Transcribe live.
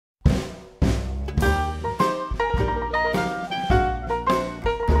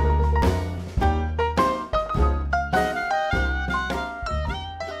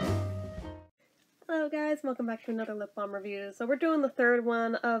guys, welcome back to another lip balm review. So we're doing the third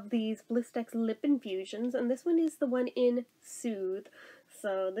one of these Blistex lip infusions, and this one is the one in Soothe.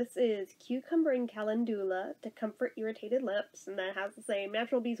 So this is cucumber and calendula to comfort irritated lips, and that has the same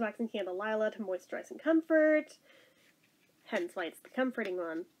natural beeswax and candelilla to moisturize and comfort, hence why it's the comforting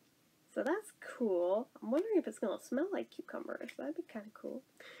one. So that's cool. I'm wondering if it's going to smell like cucumber, so that'd be kind of cool.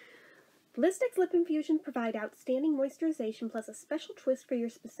 Blistex lip infusions provide outstanding moisturization plus a special twist for your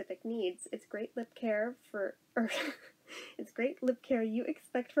specific needs. It's great lip care it's great lip care you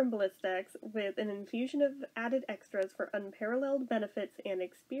expect from Blistex with an infusion of added extras for unparalleled benefits and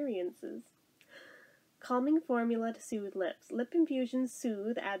experiences. Calming formula to soothe lips. Lip Infusions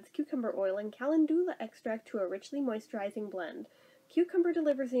Soothe adds cucumber oil and calendula extract to a richly moisturizing blend. Cucumber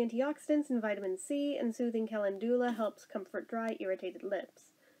delivers antioxidants and vitamin C, and soothing calendula helps comfort dry, irritated lips.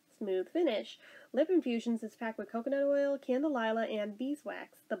 Smooth finish. Lip Infusions is packed with coconut oil, candelilla, and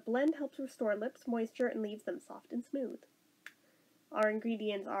beeswax. The blend helps restore lips moisture and leaves them soft and smooth. Our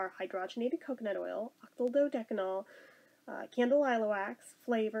ingredients are hydrogenated coconut oil, octyldodecanol, candelilla wax,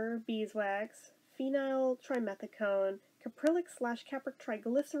 flavor, beeswax, phenyl trimethicone, caprylic/capric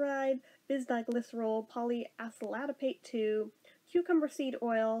triglyceride, bisdiglycerol, polyacyladippate 2, cucumber seed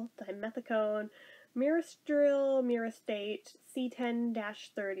oil, dimethicone, myristoyl myristate,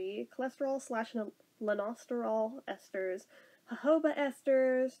 C10-30, cholesterol/lanosterol esters, jojoba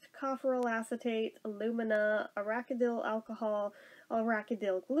esters, tocopherol acetate, alumina, arachidyl alcohol,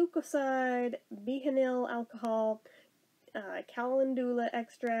 arachidyl glucoside, bihenyl alcohol, calendula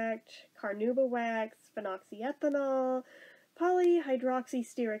extract, carnauba wax, phenoxyethanol,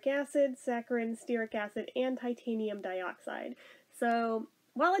 polyhydroxystearic acid, saccharin, stearic acid, and titanium dioxide. So,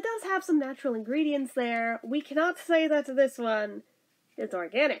 while it does have some natural ingredients there, we cannot say that this one is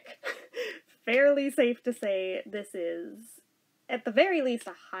organic. Fairly safe to say this is, at the very least,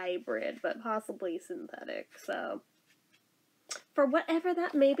 a hybrid, but possibly synthetic. So, for whatever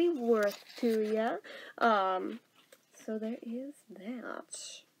that may be worth to you, so there is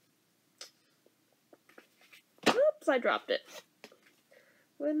that. Oops, I dropped it.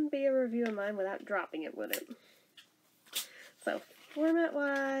 Wouldn't be a review of mine without dropping it, would it? So,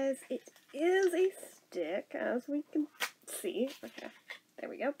 format-wise, it is a stick, as we can see. Okay, there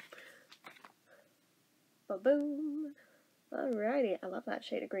we go. Ba-boom. Alrighty, I love that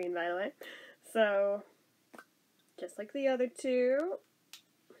shade of green, by the way. So, just like the other two,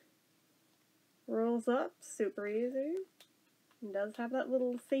 rolls up, super easy. It does have that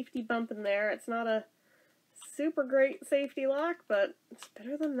little safety bump in there. It's not a super great safety lock, but it's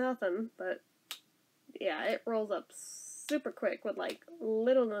better than nothing. But, yeah, it rolls up super quick with, like,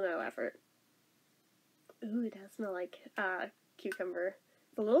 little to no effort. Ooh, it does smell like cucumber.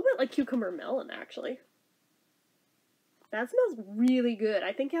 It's a little bit like cucumber melon, actually. That smells really good.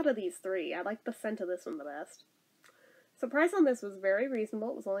 I think out of these three, I like the scent of this one the best. So price on this was very reasonable.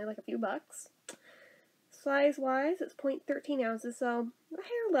 It was only like a few bucks. Size-wise, it's 0.13 ounces, so a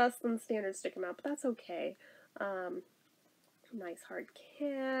hair less than standard stick amount, but that's okay. Nice hard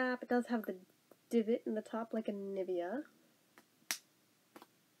cap. It does have the divot in the top like a Nivea.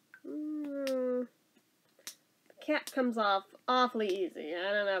 The cap comes off awfully easy.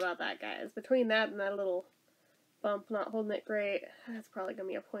 I don't know about that, guys. Between that and that little bump not holding it great, that's probably going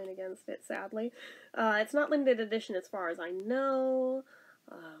to be a point against it, sadly. It's not limited edition as far as I know.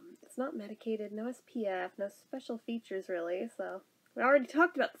 It's not medicated, no SPF, no special features really, so we already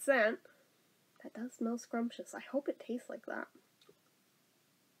talked about the scent. That does smell scrumptious. I hope it tastes like that.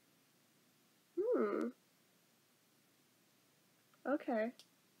 Okay.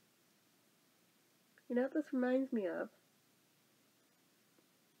 You know what this reminds me of?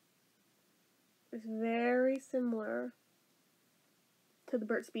 It's very similar to the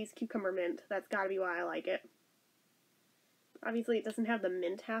Burt's Bees Cucumber Mint. That's gotta be why I like it. Obviously it doesn't have the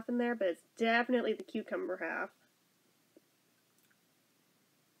mint half in there, but it's definitely the cucumber half.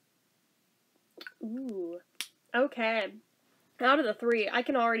 Ooh. Okay. Out of the three, I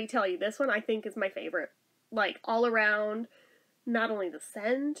can already tell you this one I think is my favorite. Like, all around, not only the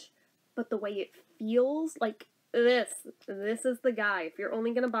scent, but the way it feels. Like, this is the guy. If you're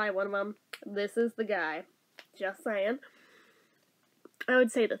only gonna buy one of them, this is the guy. Just saying. I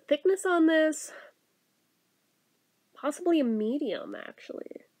would say the thickness on this, possibly a medium,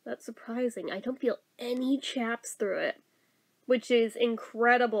 actually. That's surprising. I don't feel any chaps through it, which is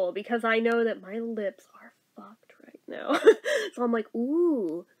incredible because I know that my lips are fucked right now. So I'm like,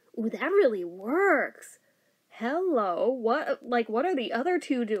 ooh, that really works. Hello, what are the other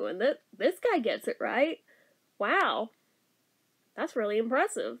two doing? This guy gets it right. Wow. That's really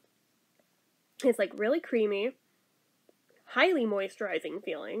impressive. It's like really creamy, highly moisturizing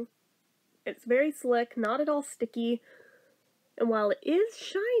feeling. It's very slick, not at all sticky, and while it is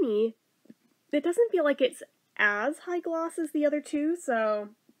shiny, it doesn't feel like it's as high gloss as the other two, so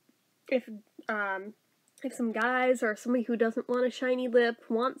if some guys or somebody who doesn't want a shiny lip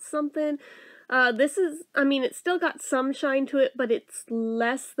wants something, this is, I mean, it's still got some shine to it, but it's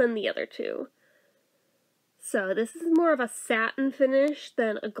less than the other two. So this is more of a satin finish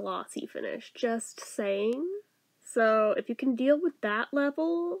than a glossy finish, just saying. So if you can deal with that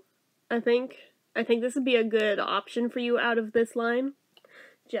level, I think this would be a good option for you out of this line.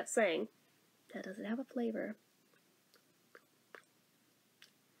 Just saying. Now, does it have a flavor?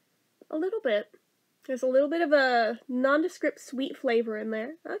 A little bit. There's a little bit of a nondescript sweet flavor in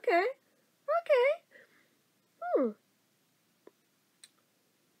there. Okay.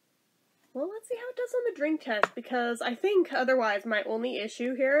 Well, let's see how it does on the drink test, because I think otherwise my only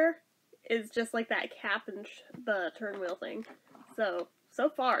issue here is just like that cap and the turn wheel thing. So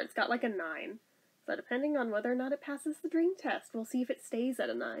far it's got like a 9. So depending on whether or not it passes the drink test, we'll see if it stays at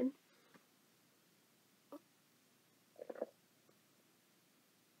a 9.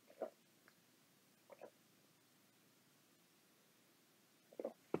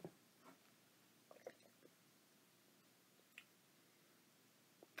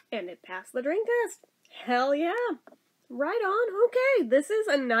 And it passed the drink test. Hell yeah. Right on. Okay, this is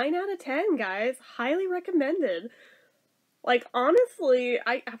a 9 out of 10, guys. Highly recommended. Like, honestly,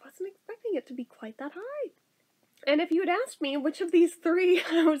 I wasn't expecting it to be quite that high. And if you had asked me which of these 3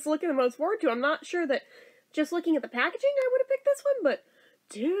 I was looking the most forward to, I'm not sure that just looking at the packaging I would have picked this one, but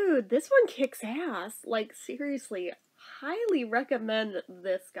dude, this one kicks ass. Like, seriously, highly recommend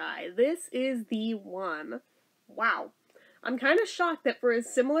this guy. This is the one. Wow. I'm kind of shocked that for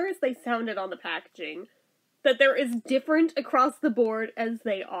as similar as they sounded on the packaging, that they're as different across the board as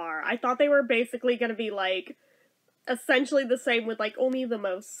they are. I thought they were basically going to be, like, essentially the same with, like, only the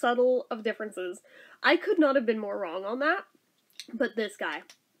most subtle of differences. I could not have been more wrong on that. But this guy.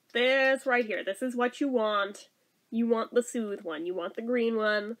 This right here. This is what you want. You want the Soothe one. You want the green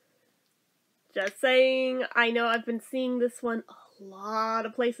one. Just saying. I know I've been seeing this one a lot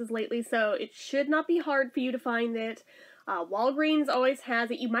of places lately, so it should not be hard for you to find it. Walgreens always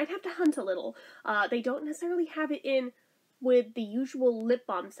has it. You might have to hunt a little. They don't necessarily have it in with the usual lip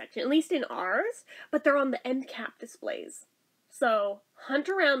balm section, at least in ours, but they're on the end cap displays. So hunt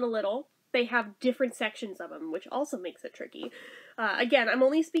around a little. They have different sections of them, which also makes it tricky. Again, I'm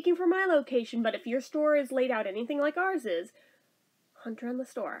only speaking for my location, but if your store is laid out anything like ours is, hunt around the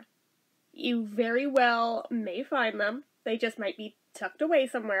store. You very well may find them. They just might be tucked away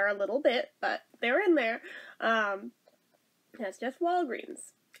somewhere a little bit, but they're in there. That's just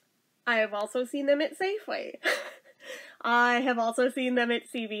Walgreens. I have also seen them at Safeway. I have also seen them at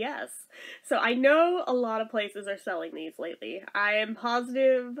CVS. So I know a lot of places are selling these lately. I am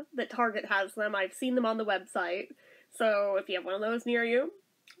positive that Target has them. I've seen them on the website. So if you have one of those near you,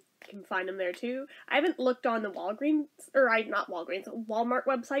 you can find them there too. I haven't looked on the Walgreens, Walmart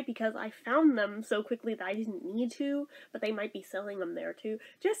website because I found them so quickly that I didn't need to, but they might be selling them there too.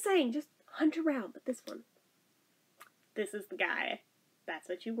 Just saying, just hunt around, but this one. This is the guy. That's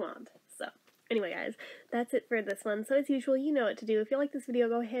what you want. So, anyway guys, that's it for this one. So as usual, you know what to do. If you like this video,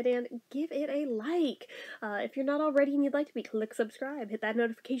 go ahead and give it a like. If you're not already and you'd like to be, click subscribe. Hit that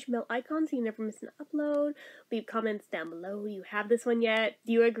notification bell icon so you never miss an upload. Leave comments down below. Do you have this one yet?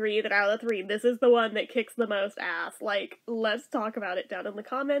 Do you agree that out of the 3, this is the one that kicks the most ass? Like, let's talk about it down in the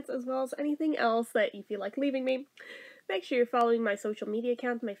comments, as well as anything else that you feel like leaving me. Make sure you're following my social media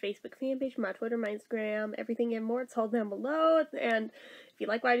accounts, my Facebook fan page, my Twitter, my Instagram, everything and more. It's all down below. And if you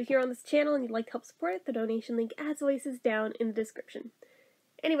like what I do here on this channel and you'd like to help support it, the donation link, as always, is down in the description.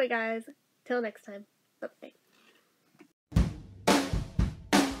 Anyway, guys, till next time, bye-bye.